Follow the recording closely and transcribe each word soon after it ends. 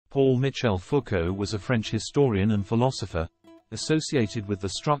Paul-Michel Foucault was a French historian and philosopher, associated with the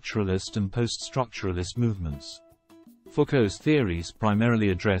structuralist and post-structuralist movements. Foucault's theories primarily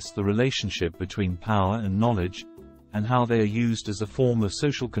address the relationship between power and knowledge, and how they are used as a form of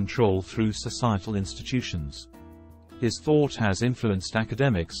social control through societal institutions. His thought has influenced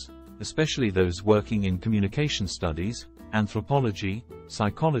academics, especially those working in communication studies, anthropology,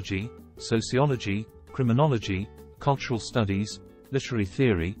 psychology, sociology, criminology, cultural studies, literary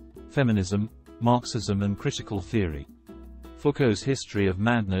theory, feminism, Marxism and critical theory. Foucault's History of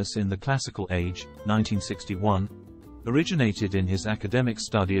Madness in the Classical Age, 1961, originated in his academic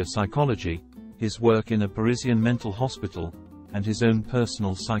study of psychology, his work in a Parisian mental hospital, and his own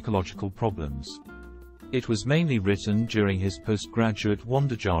personal psychological problems. It was mainly written during his postgraduate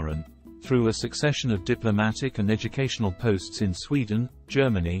Wanderjahren, through a succession of diplomatic and educational posts in Sweden,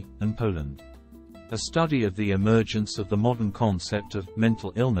 Germany, and Poland. A study of the emergence of the modern concept of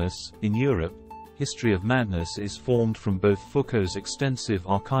mental illness in Europe, History of Madness is formed from both Foucault's extensive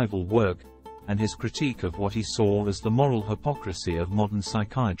archival work and his critique of what he saw as the moral hypocrisy of modern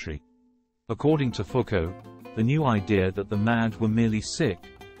psychiatry. According to Foucault, the new idea that the mad were merely sick,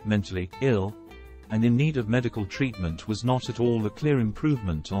 mentally ill, and in need of medical treatment was not at all a clear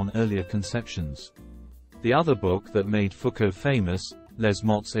improvement on earlier conceptions. The other book that made Foucault famous, Les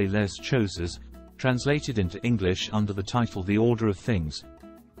Mots et les Choses, translated into English under the title The Order of Things,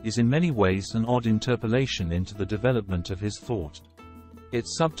 is in many ways an odd interpolation into the development of his thought.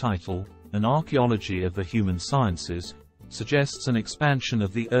 Its subtitle, An Archaeology of the Human Sciences, suggests an expansion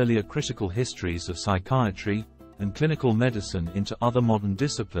of the earlier critical histories of psychiatry and clinical medicine into other modern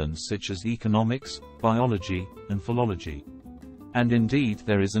disciplines such as economics, biology, and philology. And indeed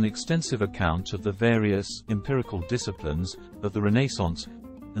there is an extensive account of the various empirical disciplines of the Renaissance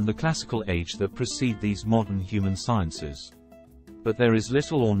and the classical age that precede these modern human sciences. But there is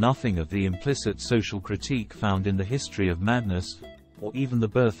little or nothing of the implicit social critique found in the History of Madness, or even the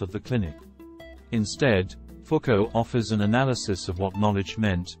Birth of the Clinic. Instead, Foucault offers an analysis of what knowledge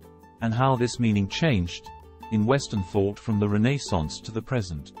meant, and how this meaning changed, in Western thought from the Renaissance to the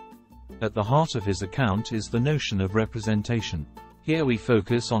present. At the heart of his account is the notion of representation. Here we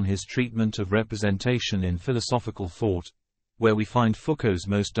focus on his treatment of representation in philosophical thought, where we find Foucault's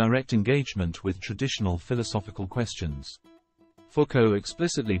most direct engagement with traditional philosophical questions. Foucault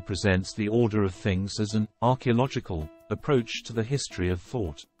explicitly presents the order of things as an archaeological approach to the history of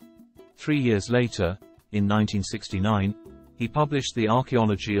thought. 3 years later, in 1969, he published The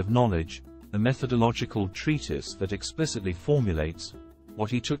Archaeology of Knowledge, a methodological treatise that explicitly formulates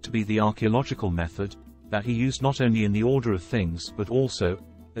what he took to be the archaeological method that he used not only in The Order of Things but also,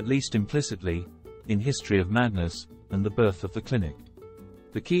 at least implicitly, in History of Madness and the Birth of the Clinic.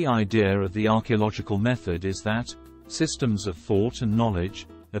 The key idea of the archaeological method is that systems of thought and knowledge,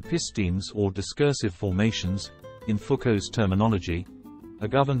 epistemes or discursive formations, in Foucault's terminology, are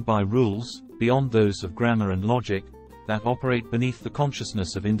governed by rules, beyond those of grammar and logic, that operate beneath the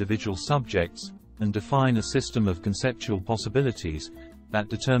consciousness of individual subjects, and define a system of conceptual possibilities that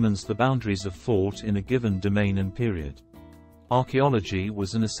determines the boundaries of thought in a given domain and period. Archaeology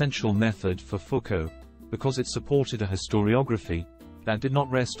was an essential method for Foucault, because it supported a historiography that did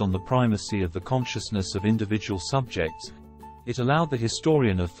not rest on the primacy of the consciousness of individual subjects. It allowed the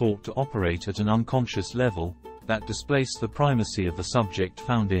historian of thought to operate at an unconscious level that displaced the primacy of the subject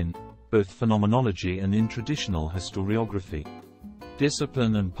found in both phenomenology and in traditional historiography.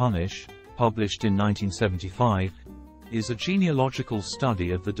 Discipline and Punish, published in 1975, is a genealogical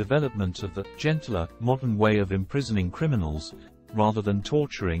study of the development of the gentler, modern way of imprisoning criminals, rather than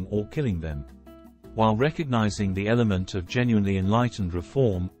torturing or killing them. While recognizing the element of genuinely enlightened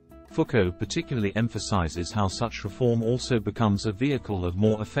reform, Foucault particularly emphasizes how such reform also becomes a vehicle of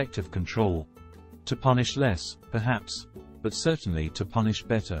more effective control. To punish less, perhaps, but certainly to punish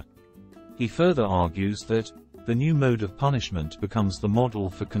better. He further argues that the new mode of punishment becomes the model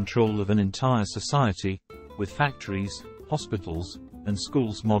for control of an entire society, with factories, hospitals, and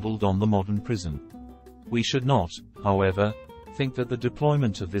schools modeled on the modern prison. We should not, however, think that the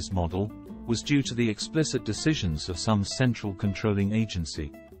deployment of this model was due to the explicit decisions of some central controlling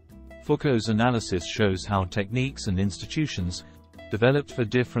agency. Foucault's analysis shows how techniques and institutions, developed for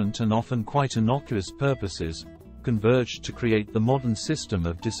different and often quite innocuous purposes, converged to create the modern system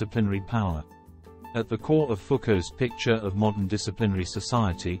of disciplinary power. At the core of Foucault's picture of modern disciplinary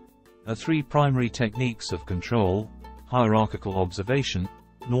society are three primary techniques of control: hierarchical observation,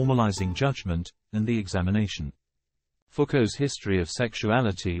 normalizing judgment, and the examination. Foucault's History of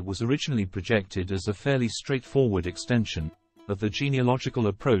Sexuality was originally projected as a fairly straightforward extension of the genealogical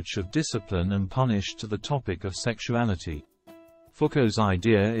approach of Discipline and Punish to the topic of sexuality. Foucault's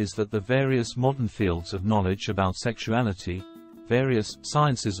idea is that the various modern fields of knowledge about sexuality, various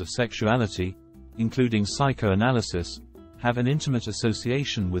sciences of sexuality, including psychoanalysis, have an intimate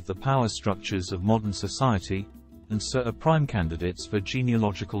association with the power structures of modern society, and so are prime candidates for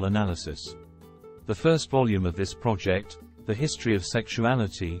genealogical analysis. The first volume of this project, The History of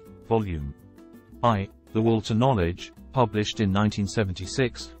Sexuality, Volume I, The Will to Knowledge, published in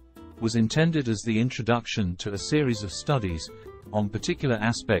 1976, was intended as the introduction to a series of studies on particular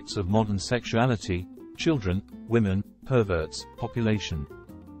aspects of modern sexuality, children, women, perverts, population.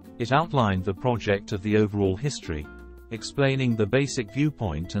 It outlined the project of the overall history, explaining the basic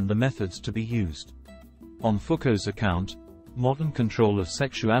viewpoint and the methods to be used. On Foucault's account, modern control of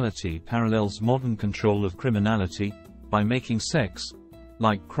sexuality parallels modern control of criminality, by making sex,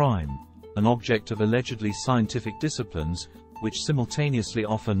 like crime, an object of allegedly scientific disciplines, which simultaneously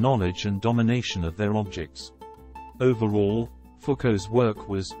offer knowledge and domination of their objects. Overall, Foucault's work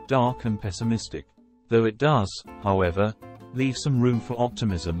was dark and pessimistic, though it does, however, leave some room for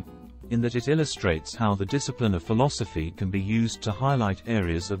optimism, in that it illustrates how the discipline of philosophy can be used to highlight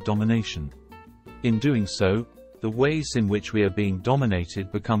areas of domination. In doing so, the ways in which we are being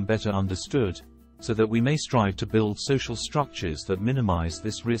dominated become better understood, so that we may strive to build social structures that minimize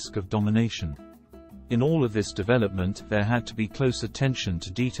this risk of domination. In all of this development, there had to be close attention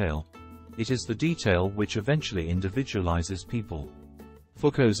to detail. It is the detail which eventually individualizes people.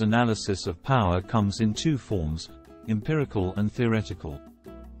 Foucault's analysis of power comes in two forms, empirical and theoretical.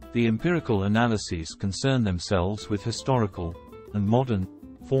 The empirical analyses concern themselves with historical and modern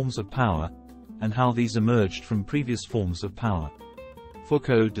forms of power, and how these emerged from previous forms of power.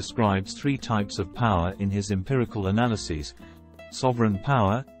 Foucault describes three types of power in his empirical analyses: sovereign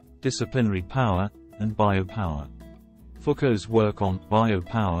power, disciplinary power, and biopower. Foucault's work on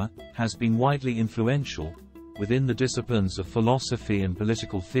biopower has been widely influential within the disciplines of philosophy and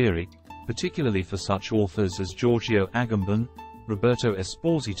political theory, particularly for such authors as Giorgio Agamben, Roberto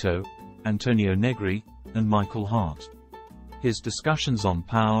Esposito, Antonio Negri, and Michael Hart. His discussions on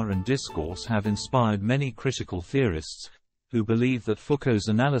power and discourse have inspired many critical theorists, who believe that Foucault's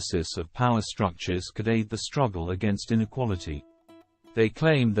analysis of power structures could aid the struggle against inequality. They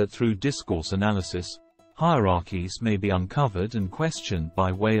claim that through discourse analysis, hierarchies may be uncovered and questioned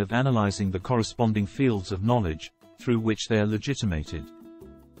by way of analyzing the corresponding fields of knowledge, through which they are legitimated.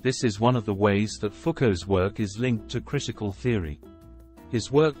 This is one of the ways that Foucault's work is linked to critical theory.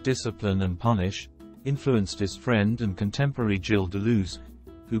 His work Discipline and Punish influenced his friend and contemporary Gilles Deleuze,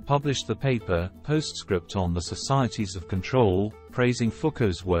 who published the paper Postscript on the Societies of Control, praising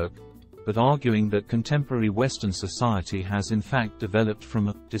Foucault's work, but arguing that contemporary Western society has in fact developed from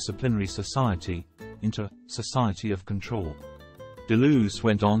a disciplinary society into a society of control. Deleuze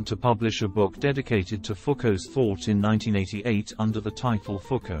went on to publish a book dedicated to Foucault's thought in 1988 under the title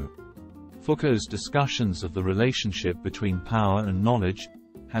Foucault. Foucault's discussions of the relationship between power and knowledge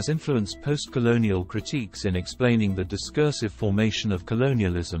has influenced post-colonial critiques in explaining the discursive formation of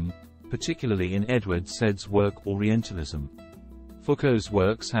colonialism, particularly in Edward Said's work Orientalism. Foucault's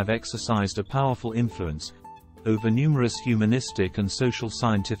works have exercised a powerful influence over numerous humanistic and social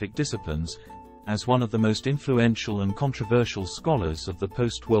scientific disciplines, as one of the most influential and controversial scholars of the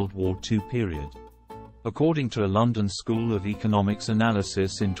post-World War II period. According to a London School of Economics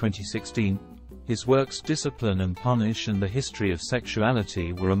analysis in 2016, his works Discipline and Punish and The History of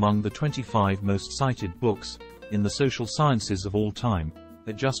Sexuality were among the 25 most cited books in the social sciences of all time,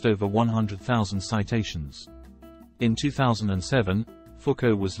 at just over 100,000 citations. In 2007,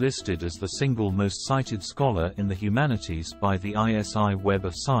 Foucault was listed as the single most cited scholar in the humanities by the ISI Web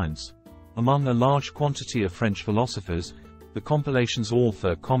of Science, among a large quantity of French philosophers, the compilation's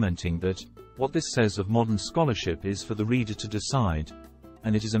author commenting that, "What this says of modern scholarship is for the reader to decide,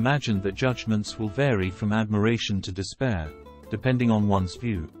 and it is imagined that judgments will vary from admiration to despair, depending on one's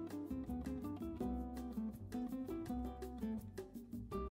view."